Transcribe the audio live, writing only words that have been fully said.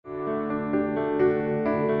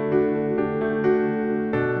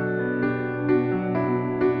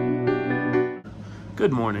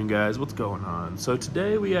Good morning, guys. What's going on? So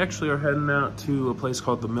today we actually are heading out to a place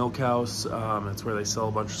called the Milk House. It's where they sell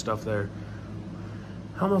a bunch of stuff there.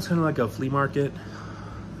 Almost kind of like a flea market.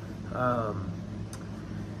 And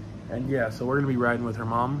yeah, so we're gonna be riding with her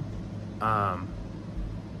mom.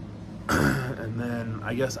 And then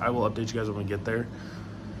I guess I will update you guys when we get there.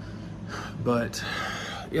 But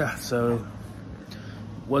yeah, so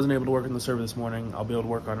wasn't able to work on the server this morning. I'll be able to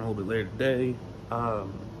work on it a little bit later today.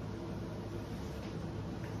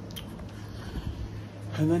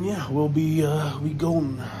 And then yeah, we'll be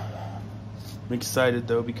going. I'm excited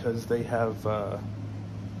though because they have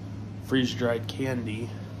freeze-dried candy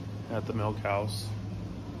at the Milk House,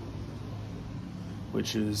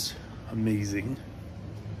 which is amazing.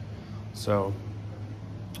 So,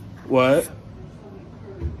 what?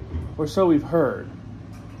 Or so we've heard.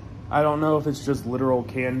 I don't know if it's just literal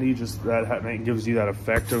candy, just that gives you that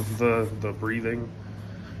effect of the breathing,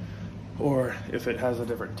 or if it has a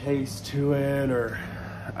different taste to it, or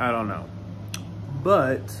I don't know.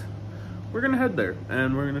 But we're gonna head there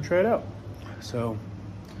and we're gonna try it out. So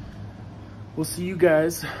we'll see you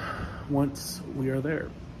guys once we are there.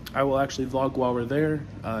 I will actually vlog while we're there.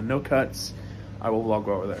 No cuts. I will vlog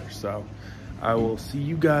while we're there. So I will see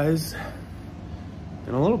you guys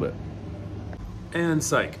in a little bit. And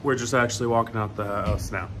psych, we're just actually walking out the house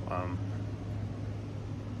now. I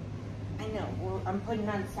know. Well, I'm putting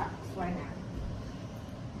on socks right now.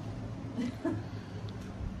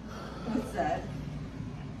 What's that?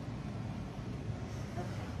 Okay. I'm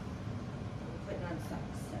putting on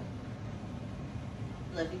socks. So.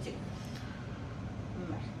 Love you too.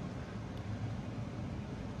 Bye.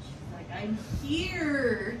 She's like, I'm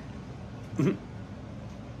here.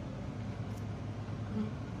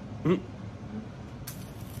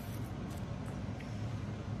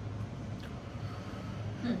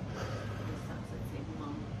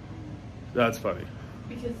 That's funny.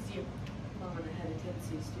 Because your mom and I had a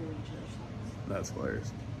tendency of stealing each other's songs. That's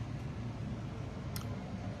hilarious.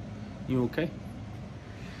 You okay?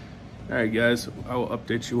 Alright guys, I will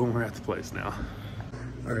update you when we're at the place now.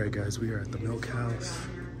 Alright guys, we are at the Milk House.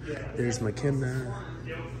 There's McKenna.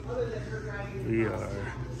 We are...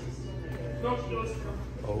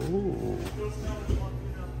 Oh.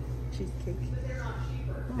 Cheesecake.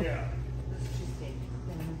 Yeah. Cheesecake.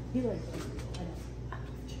 He likes it.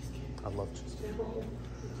 I love cheesecake. I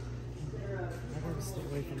gotta stay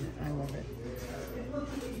away from it. I love it.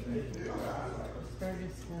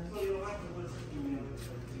 Asparagus stuff.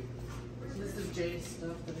 This is Jay's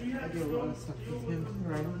stuff, but I do a lot of stuff with him.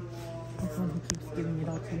 Right. That's one who keeps giving it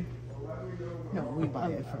all to me. No, we buy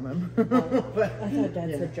it from him. But, I thought Dad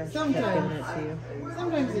said Josh kept giving it to you.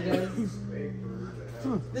 Sometimes he does.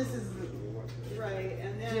 This is right,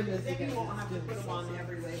 and then you won't have to put them on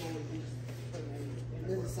every label.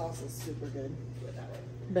 This sauce is super good.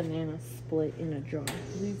 Banana split in a jar.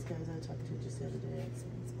 These guys I talked to just the other day.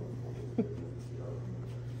 That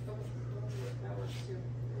works too.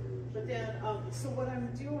 But then, so what I'm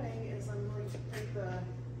doing is I'm going to print the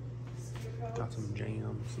SKU codes. Got some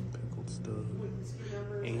jam, some pickled stuff. With the SKU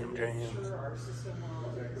numbers. And jam. Sure our system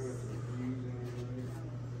will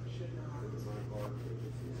should not.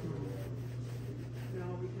 No,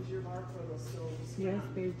 because your barcode will still. Yes,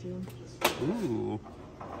 very Jim. Ooh.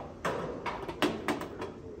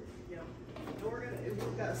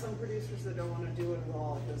 We've got some producers that don't want to do it at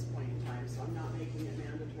all at this point in time, so I'm not making it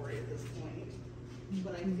mandatory at this point.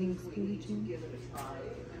 But I think we need to give it a try.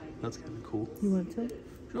 That's kind of cool. You want to?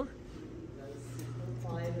 Sure.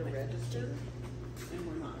 Apply the register, and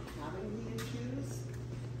we're not having the issues.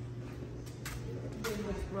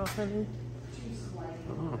 Raw honey.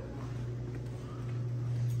 Oh.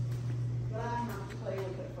 But I have to play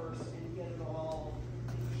with it first and get it all.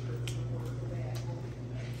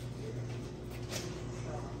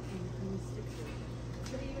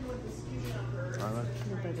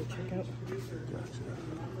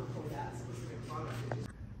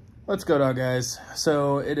 Let's go, dog, guys.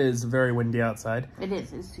 So it is very windy outside. It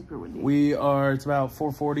is. It's super windy. It's about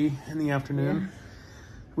 4:40 in the afternoon. Yeah.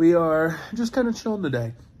 We are just kind of chilling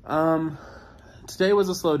today. Today was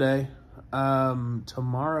a slow day.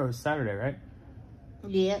 Tomorrow is Saturday, right?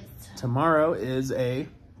 Yes. Tomorrow is a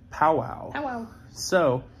powwow. Powwow.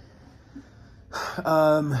 So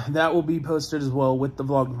that will be posted as well with the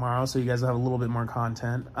vlog tomorrow, so you guys will have a little bit more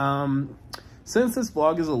content. Since this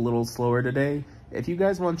vlog is a little slower today, if you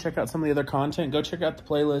guys want to check out some of the other content, go check out the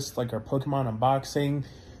playlist, like our Pokemon unboxing.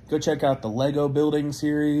 Go check out the Lego building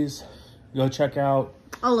series. Go check out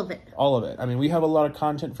all of it. All of it. I mean, we have a lot of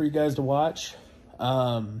content for you guys to watch.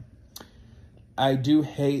 I do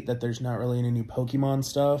hate that there's not really any new Pokemon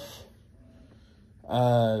stuff.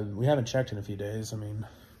 We haven't checked in a few days. I mean,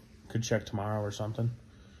 could check tomorrow or something.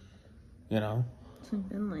 You know? It's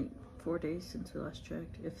been like 4 days since we last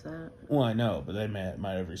checked, if that. Well, I know, but they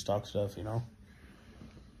might have restocked stuff, you know?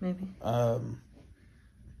 Maybe.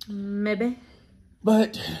 Maybe.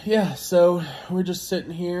 But, yeah, so we're just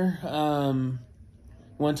sitting here. Want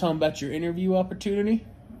to tell them about your interview opportunity?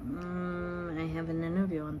 I have an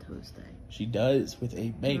interview on Tuesday. She does, with a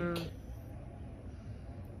bank. Why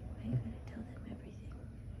are you going to tell them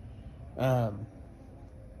everything?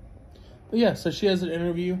 But yeah, so she has an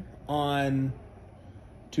interview on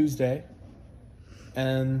Tuesday.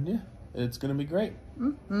 And, yeah, it's going to be great.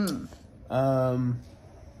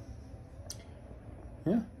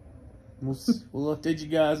 Yeah. We'll update you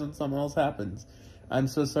guys when something else happens. I'm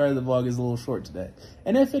so sorry the vlog is a little short today.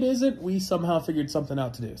 And if it isn't, we somehow figured something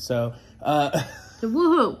out to do. So,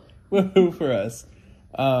 woohoo! Woohoo for us.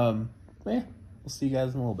 Yeah, we'll see you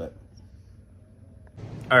guys in a little bit.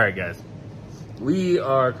 Alright, guys. We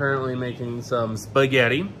are currently making some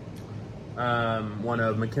spaghetti. One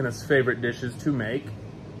of McKenna's favorite dishes to make.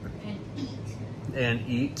 And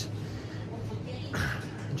eat.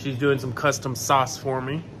 She's doing some custom sauce for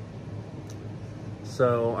me.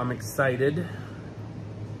 So I'm excited.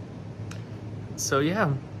 So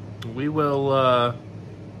yeah, we will,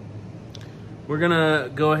 we're gonna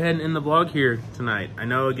go ahead and end the vlog here tonight. I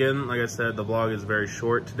know, again, like I said, the vlog is very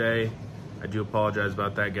short today. I do apologize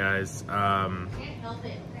about that, guys. Can't help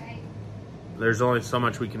it, right? There's only so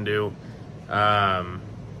much we can do.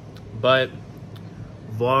 But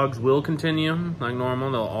vlogs will continue like normal.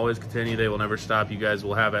 They'll always continue. They will never stop. You guys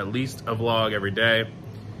will have at least a vlog every day.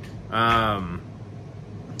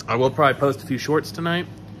 I will probably post a few shorts tonight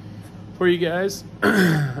for you guys.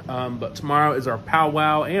 But tomorrow is our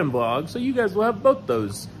powwow and vlog, so you guys will have both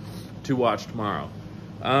those to watch tomorrow.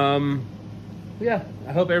 Yeah,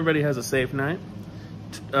 I hope everybody has a safe night.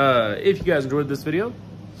 If you guys enjoyed this video,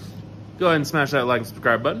 go ahead and smash that like and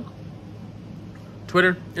subscribe button.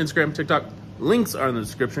 Twitter, Instagram, TikTok, links are in the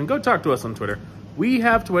description. Go talk to us on Twitter. We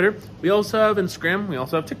have Twitter. We also have Instagram. We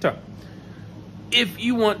also have TikTok. If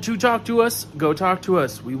you want to talk to us, go talk to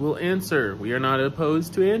us. We will answer. We are not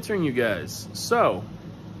opposed to answering you guys. So,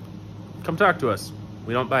 come talk to us.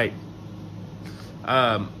 We don't bite.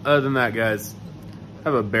 Other than that, guys,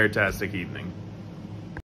 have a bear-tastic evening.